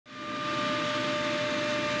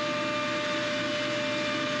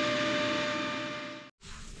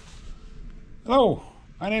Hello,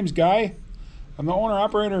 my name's Guy. I'm the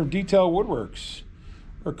owner-operator of Detail Woodworks.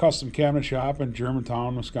 We're a custom cabinet shop in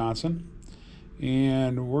Germantown, Wisconsin.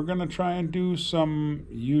 And we're going to try and do some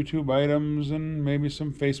YouTube items and maybe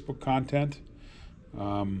some Facebook content.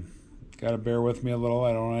 Got to bear with me a little.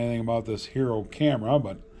 I don't know anything about this Hero camera,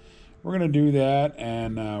 but we're going to do that.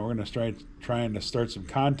 And we're going to trying to start some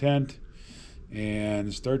content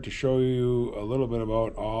and start to show you a little bit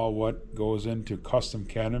about all what goes into custom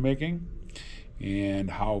cabinet making and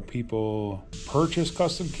how people purchase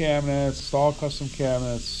custom cabinets, install custom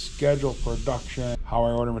cabinets, schedule production, how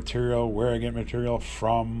I order material, where I get material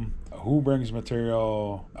from, who brings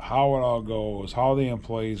material, how it all goes, how the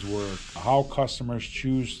employees work, how customers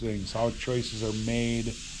choose things, how choices are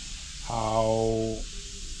made, how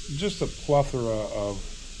just a plethora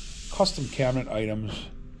of custom cabinet items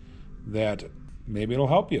that maybe it'll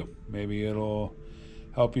help you. Maybe it'll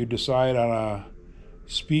help you decide on a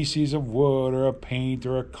species of wood or a paint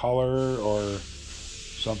or a color or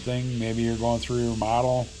something. Maybe you're going through your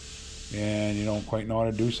model and you don't quite know how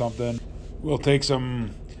to do something. We'll take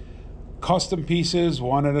some custom pieces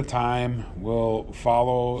one at a time. We'll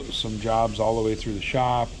follow some jobs all the way through the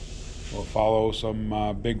shop. We'll follow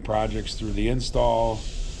some big projects through the install.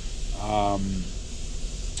 I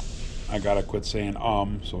gotta quit saying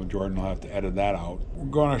so Jordan will have to edit that out. We're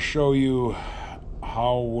gonna show you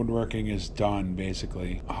how woodworking is done,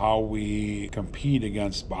 basically, how we compete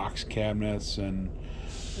against box cabinets and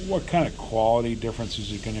what kind of quality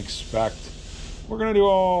differences you can expect. We're going to do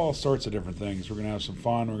all sorts of different things. We're going to have some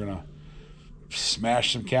fun. We're going to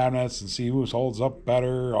smash some cabinets and see who holds up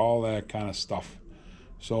better, all that kind of stuff.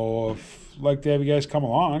 So if I'd like to have you guys come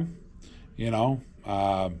along,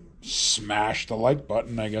 smash the like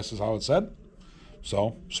button, I guess is how it's said.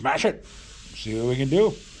 So smash it. See what we can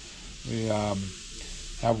do. We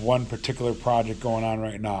have one particular project going on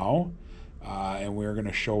right now, and we're going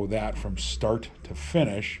to show that from start to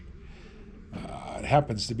finish. It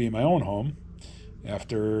happens to be my own home.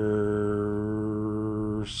 After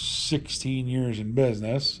 16 years in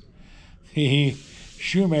business, the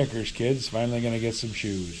shoemaker's kid's finally going to get some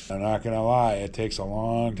shoes. I'm not going to lie, it takes a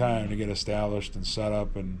long time to get established and set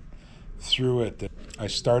up and through it. I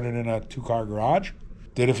started in a 2-car garage.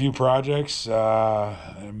 Did a few projects,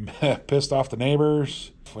 pissed off the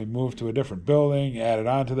neighbors. We moved to a different building, added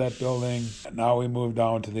on to that building. Now we moved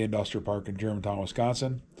down to the industrial park in Germantown,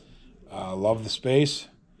 Wisconsin. Love the space,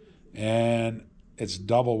 and it's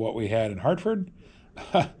double what we had in Hartford,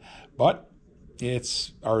 but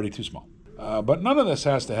it's already too small. But none of this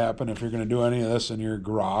has to happen if you're going to do any of this in your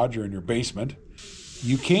garage or in your basement.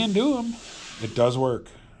 You can do them. It does work.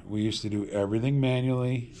 We used to do everything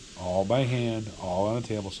manually, all by hand, all on a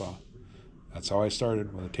table saw. That's how I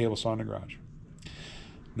started, with a table saw in the garage.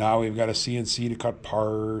 Now we've got a CNC to cut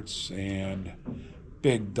parts and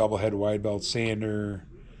big double head wide belt sander,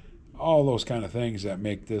 all those kind of things that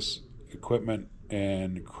make this equipment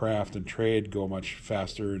and craft and trade go much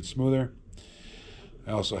faster and smoother.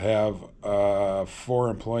 I also have 4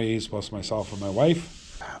 employees plus myself and my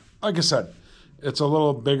wife. Like I said, it's a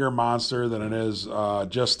little bigger monster than it is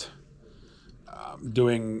just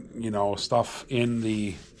doing, stuff in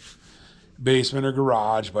the basement or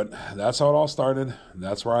garage, but that's how it all started.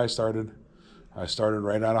 That's where I started. I started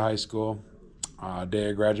right out of high school. Day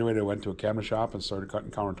I graduated, I went to a cabinet shop and started cutting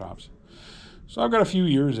countertops. So I've got a few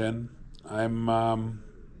years in. I'm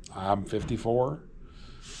 54,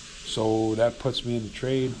 so that puts me in the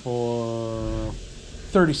trade for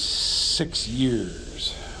 36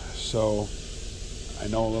 years. So I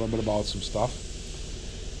know a little bit about some stuff.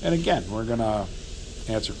 And again, we're going to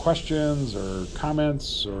answer questions or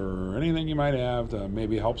comments or anything you might have to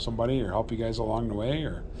maybe help somebody or help you guys along the way,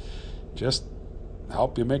 or just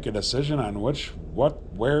help you make a decision on which,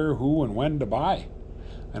 what, where, who, and when to buy.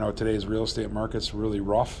 I know today's real estate market's really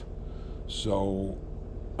rough, so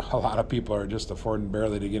a lot of people are just affording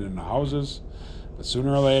barely to get into houses. But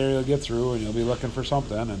sooner or later you'll get through and you'll be looking for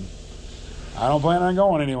something, and I don't plan on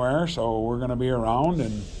going anywhere, so we're going to be around,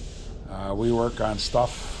 and we work on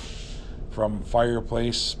stuff from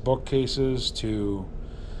fireplace bookcases to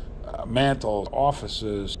mantles,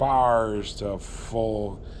 offices, bars, to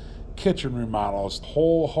full kitchen remodels,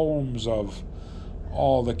 whole homes of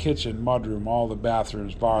all the kitchen, mudroom, all the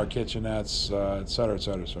bathrooms, bar, kitchenettes, et cetera, et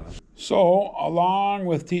cetera, et cetera. So, along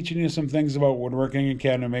with teaching you some things about woodworking and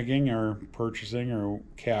cabinet making or purchasing or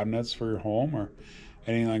cabinets for your home or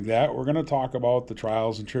anything like that, we're going to talk about the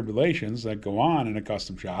trials and tribulations that go on in a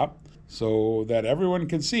custom shop so that everyone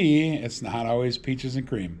can see it's not always peaches and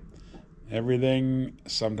cream. Everything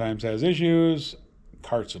sometimes has issues,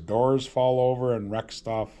 carts of doors fall over and wreck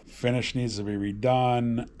stuff. Finish needs to be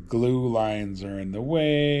redone. Glue lines are in the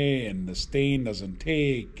way, and the stain doesn't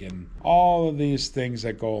take, and all of these things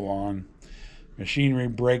that go along. Machinery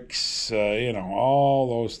breaks, all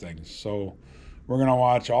those things. So we're going to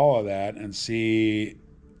watch all of that and see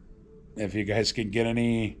if you guys can get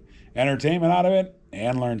any entertainment out of it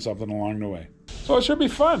and learn something along the way. So it should be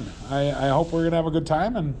fun. I hope we're going to have a good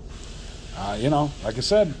time. And, like I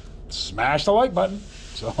said, smash the like button.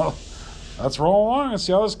 So let's roll along and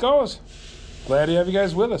see how this goes. Glad to have you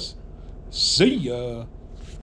guys with us. See ya.